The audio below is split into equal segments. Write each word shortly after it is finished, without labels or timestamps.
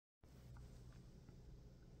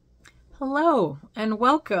Hello and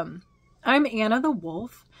welcome. I'm Anna the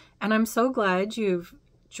Wolfe, and I'm so glad you've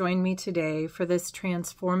joined me today for this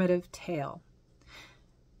transformative tale.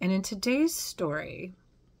 And in today's story,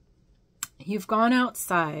 you've gone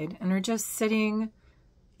outside and are just sitting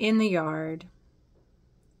in the yard,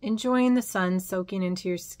 enjoying the sun soaking into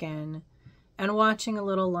your skin and watching a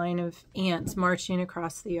little line of ants marching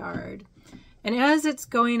across the yard. And as it's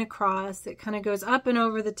going across, it kind of goes up and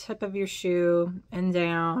over the tip of your shoe and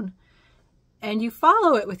down. And you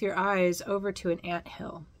follow it with your eyes over to an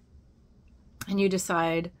anthill. And you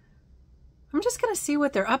decide, I'm just going to see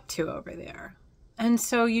what they're up to over there. And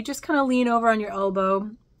so you just kind of lean over on your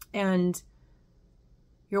elbow and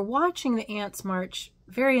you're watching the ants march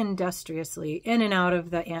very industriously in and out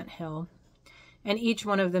of the anthill. And each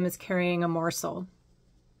one of them is carrying a morsel.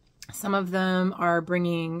 Some of them are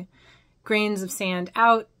bringing grains of sand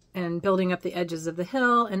out and building up the edges of the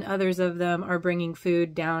hill, and others of them are bringing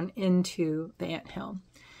food down into the anthill.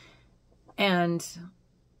 And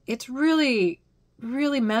it's really,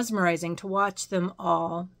 really mesmerizing to watch them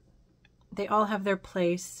all. They all have their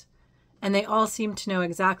place, and they all seem to know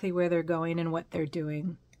exactly where they're going and what they're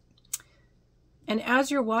doing. And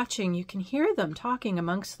as you're watching, you can hear them talking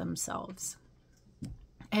amongst themselves.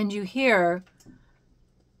 And you hear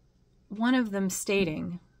one of them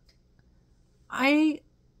stating, I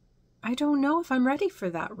don't know if I'm ready for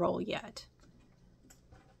that role yet.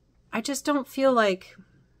 I just don't feel like,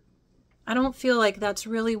 that's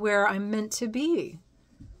really where I'm meant to be.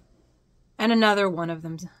 And another one of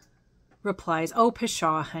them replies, oh,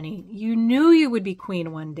 pshaw, honey, you knew you would be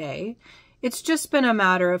queen one day. It's just been a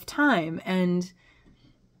matter of time, and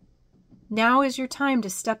now is your time to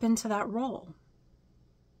step into that role.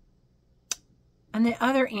 And the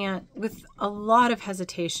other ant, with a lot of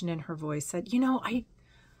hesitation in her voice, said, you know, I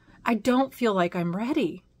don't feel like I'm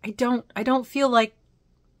ready. I don't feel like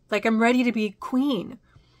I'm ready to be queen.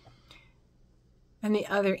 And the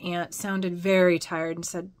other ant sounded very tired and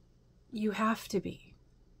said, you have to be.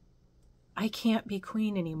 I can't be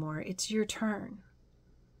queen anymore. It's your turn.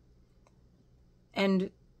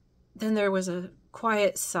 And then there was a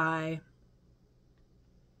quiet sigh,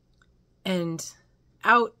 and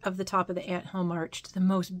out of the top of the anthill marched the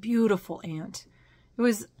most beautiful ant. It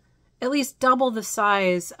was at least double the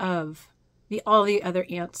size of all the other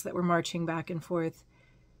ants that were marching back and forth.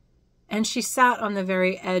 And she sat on the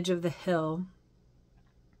very edge of the hill.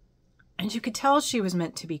 And you could tell she was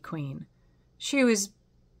meant to be queen. She was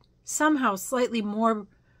somehow slightly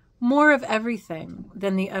more of everything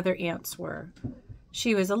than the other ants were.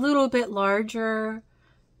 She was a little bit larger.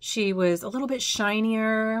 She was a little bit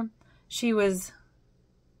shinier. She was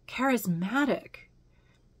charismatic.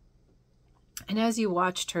 And as you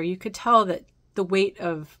watched her, you could tell that the weight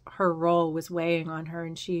of her role was weighing on her,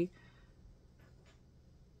 and she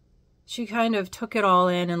kind of took it all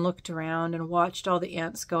in and looked around and watched all the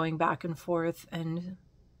ants going back and forth, and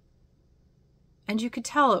you could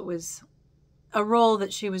tell it was a role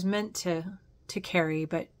that she was meant to carry,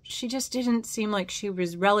 but she just didn't seem like she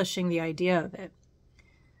was relishing the idea of it.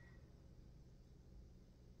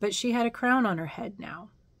 But she had a crown on her head now.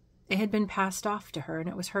 It had been passed off to her, and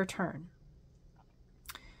it was her turn.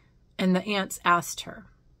 And the ants asked her,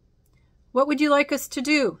 what would you like us to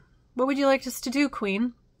do? What would you like us to do,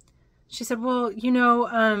 Queen? She said, well, you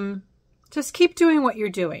know, just keep doing what you're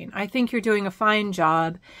doing. I think you're doing a fine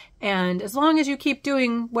job. And as long as you keep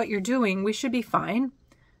doing what you're doing, we should be fine.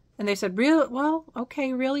 And they said, really? Well,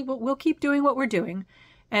 okay, really? We'll keep doing what we're doing.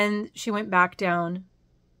 And she went back down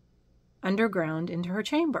underground into her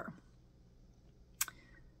chamber.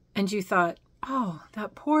 And you thought, oh,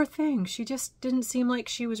 that poor thing. She just didn't seem like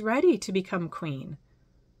she was ready to become queen.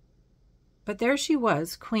 But there she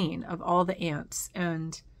was, queen of all the ants.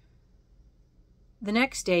 And the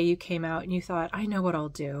next day you came out and you thought, I know what I'll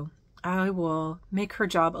do. I will make her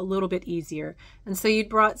job a little bit easier. And so you'd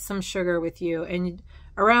brought some sugar with you, and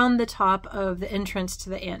around the top of the entrance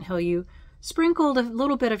to the anthill, you sprinkled a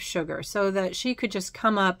little bit of sugar so that she could just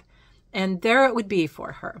come up and there it would be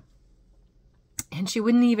for her. And she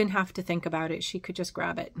wouldn't even have to think about it. She could just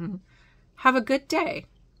grab it and have a good day.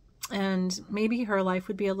 And maybe her life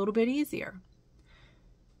would be a little bit easier.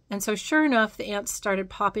 And so sure enough, the ants started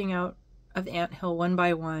popping out of the anthill one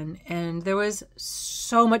by one. And there was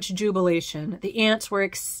so much jubilation. The ants were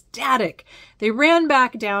ecstatic. They ran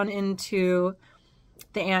back down into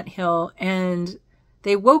the anthill and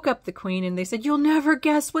they woke up the queen and they said, you'll never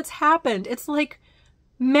guess what's happened. It's like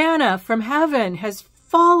manna from heaven has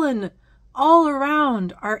fallen all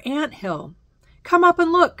around our anthill. Come up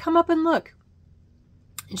and look, come up and look.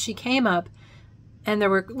 And she came up and there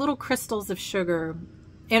were little crystals of sugar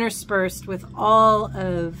interspersed with all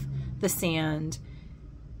of the sand.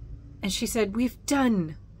 And she said, we've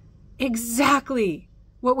done exactly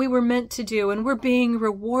what we were meant to do, and we're being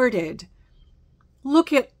rewarded.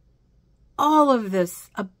 Look at all of this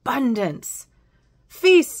abundance.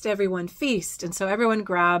 Feast, everyone, feast. And so everyone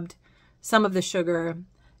grabbed some of the sugar,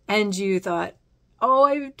 and you thought, oh,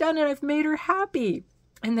 I've done it. I've made her happy.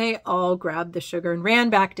 And they all grabbed the sugar and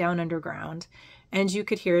ran back down underground. And you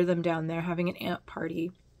could hear them down there having an ant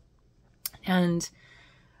party. And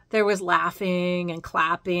there was laughing and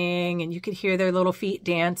clapping, and you could hear their little feet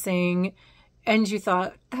dancing. And you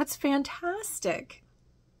thought, that's fantastic.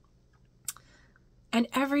 And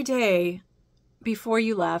every day before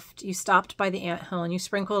you left, you stopped by the anthill and you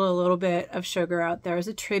sprinkled a little bit of sugar out there as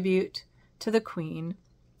a tribute to the queen.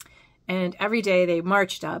 And every day they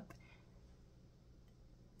marched up.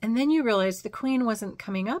 And then you realized the queen wasn't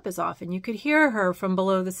coming up as often. You could hear her from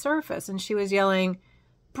below the surface, and she was yelling,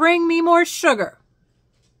 bring me more sugar.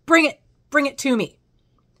 Bring it to me.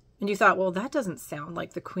 And you thought, well, that doesn't sound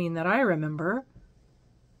like the queen that I remember.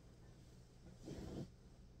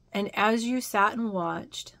 And as you sat and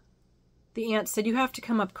watched, the ant said, you have to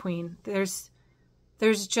come up, queen. There's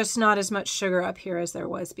just not as much sugar up here as there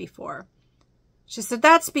was before. She said,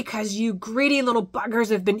 that's because you greedy little buggers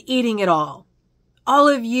have been eating it all. All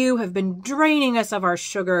of you have been draining us of our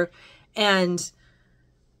sugar, and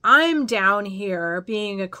I'm down here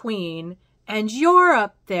being a queen, and you're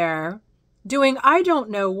up there doing I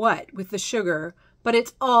don't know what with the sugar, but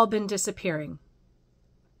it's all been disappearing.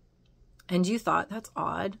 And you thought, that's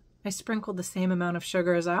odd. I sprinkled the same amount of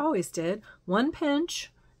sugar as I always did, 1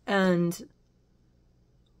 pinch, and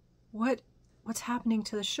what's happening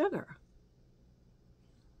to the sugar?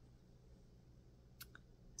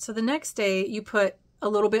 So the next day you put a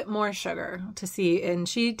little bit more sugar to see, and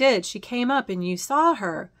she did. She came up and you saw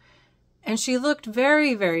her, and she looked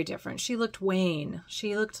very, very different. She looked wan.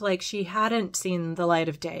 She looked like she hadn't seen the light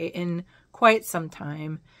of day in quite some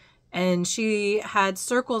time, and she had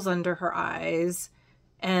circles under her eyes,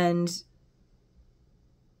 and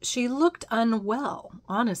she looked unwell,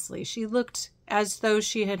 honestly. She looked as though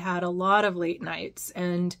she had had a lot of late nights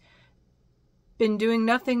and been doing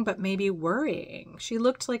nothing but maybe worrying. She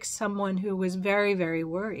looked like someone who was very, very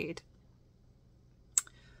worried.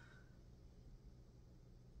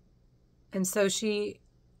 And so she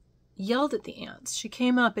yelled at the ants. She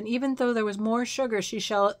came up, and even though there was more sugar, she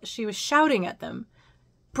was shouting at them,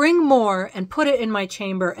 bring more and put it in my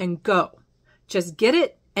chamber and go. Just get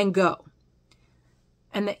it and go.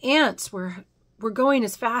 And the ants were going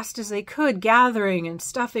as fast as they could, gathering and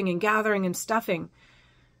stuffing and gathering and stuffing.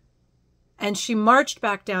 And she marched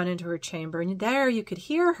back down into her chamber, and there you could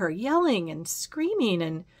hear her yelling and screaming,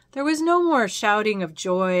 and there was no more shouting of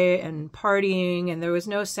joy and partying, and there was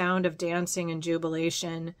no sound of dancing and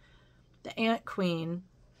jubilation. The ant queen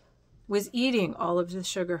was eating all of the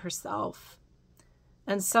sugar herself,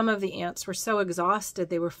 and some of the ants were so exhausted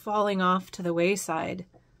they were falling off to the wayside.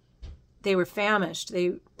 They were famished.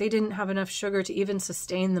 They didn't have enough sugar to even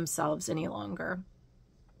sustain themselves any longer.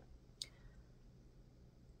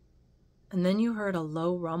 And then you heard a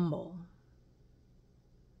low rumble,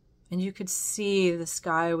 and you could see the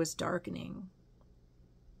sky was darkening.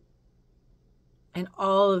 And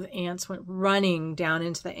all of the ants went running down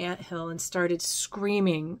into the anthill and started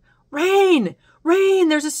screaming, rain, rain,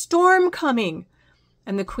 there's a storm coming.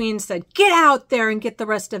 And the queen said, get out there and get the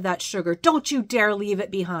rest of that sugar. Don't you dare leave it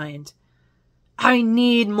behind. I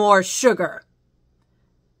need more sugar.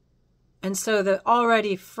 And so the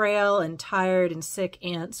already frail and tired and sick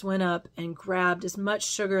ants went up and grabbed as much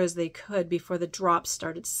sugar as they could before the drops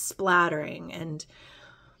started splattering. And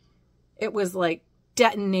it was like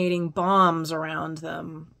detonating bombs around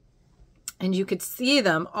them. And you could see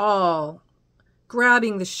them all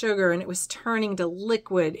grabbing the sugar, and it was turning to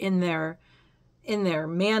liquid in their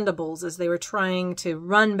mandibles as they were trying to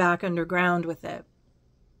run back underground with it.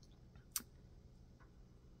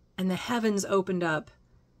 And the heavens opened up,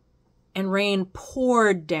 and rain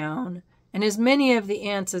poured down, and as many of the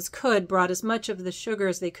ants as could brought as much of the sugar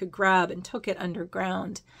as they could grab and took it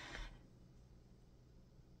underground.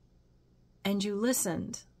 And you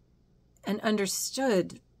listened and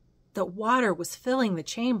understood that water was filling the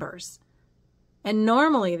chambers. And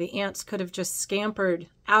normally the ants could have just scampered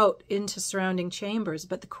out into surrounding chambers,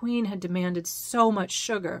 but the queen had demanded so much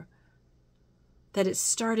sugar that it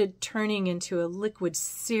started turning into a liquid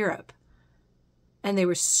syrup. And they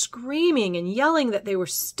were screaming and yelling that they were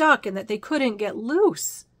stuck and that they couldn't get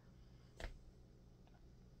loose.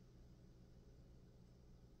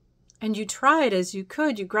 And you tried as you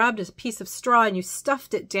could. You grabbed a piece of straw and you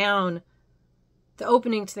stuffed it down the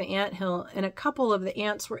opening to the anthill, and a couple of the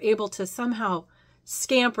ants were able to somehow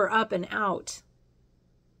scamper up and out.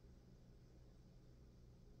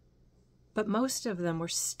 But most of them were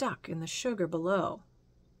stuck in the sugar below.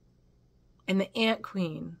 And the ant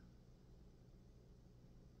queen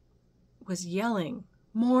was yelling,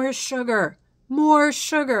 "More sugar, more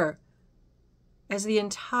sugar," as the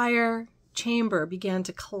entire chamber began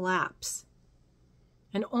to collapse.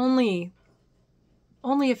 And only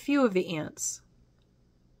a few of the ants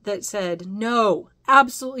that said, "No,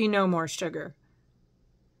 absolutely no more sugar."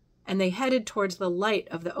 And they headed towards the light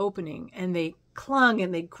of the opening, and they clung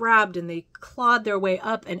and they grabbed and they clawed their way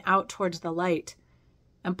up and out towards the light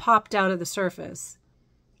and popped out of the surface.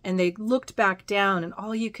 And they looked back down, and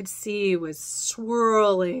all you could see was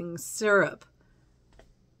swirling syrup.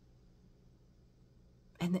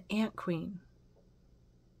 And the ant queen,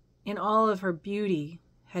 in all of her beauty,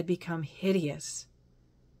 had become hideous.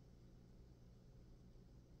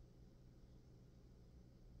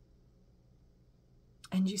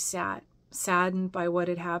 And you sat, saddened by what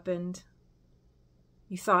had happened.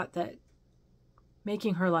 You thought that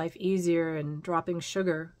making her life easier and dropping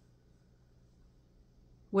sugar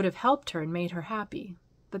would have helped her and made her happy,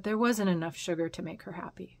 but there wasn't enough sugar to make her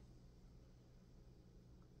happy.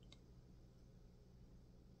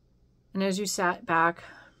 And as you sat back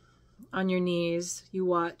on your knees, you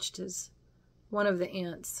watched as one of the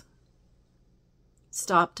ants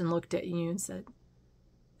stopped and looked at you and said,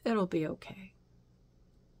 "It'll be okay.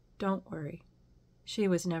 Don't worry. She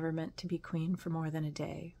was never meant to be queen for more than a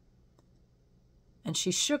day." And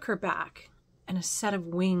she shook her back, and a set of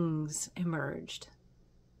wings emerged.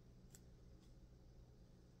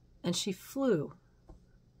 And she flew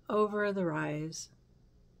over the rise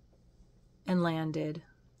and landed.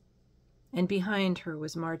 And behind her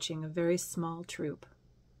was marching a very small troop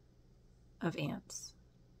of ants.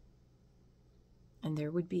 And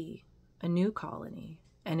there would be a new colony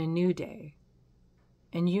and a new day.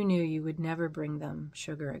 And you knew you would never bring them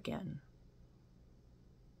sugar again.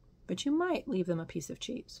 But you might leave them a piece of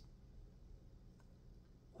cheese.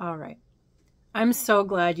 All right. I'm so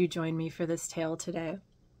glad you joined me for this tale today.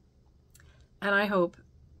 And I hope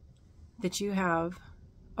that you have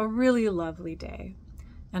a really lovely day.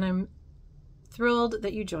 And I'm thrilled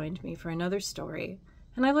that you joined me for another story.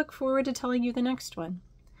 And I look forward to telling you the next one.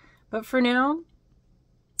 But for now,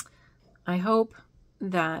 I hope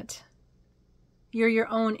that you're your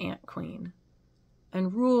own ant queen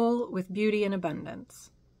and rule with beauty and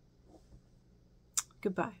abundance.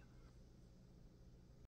 Goodbye.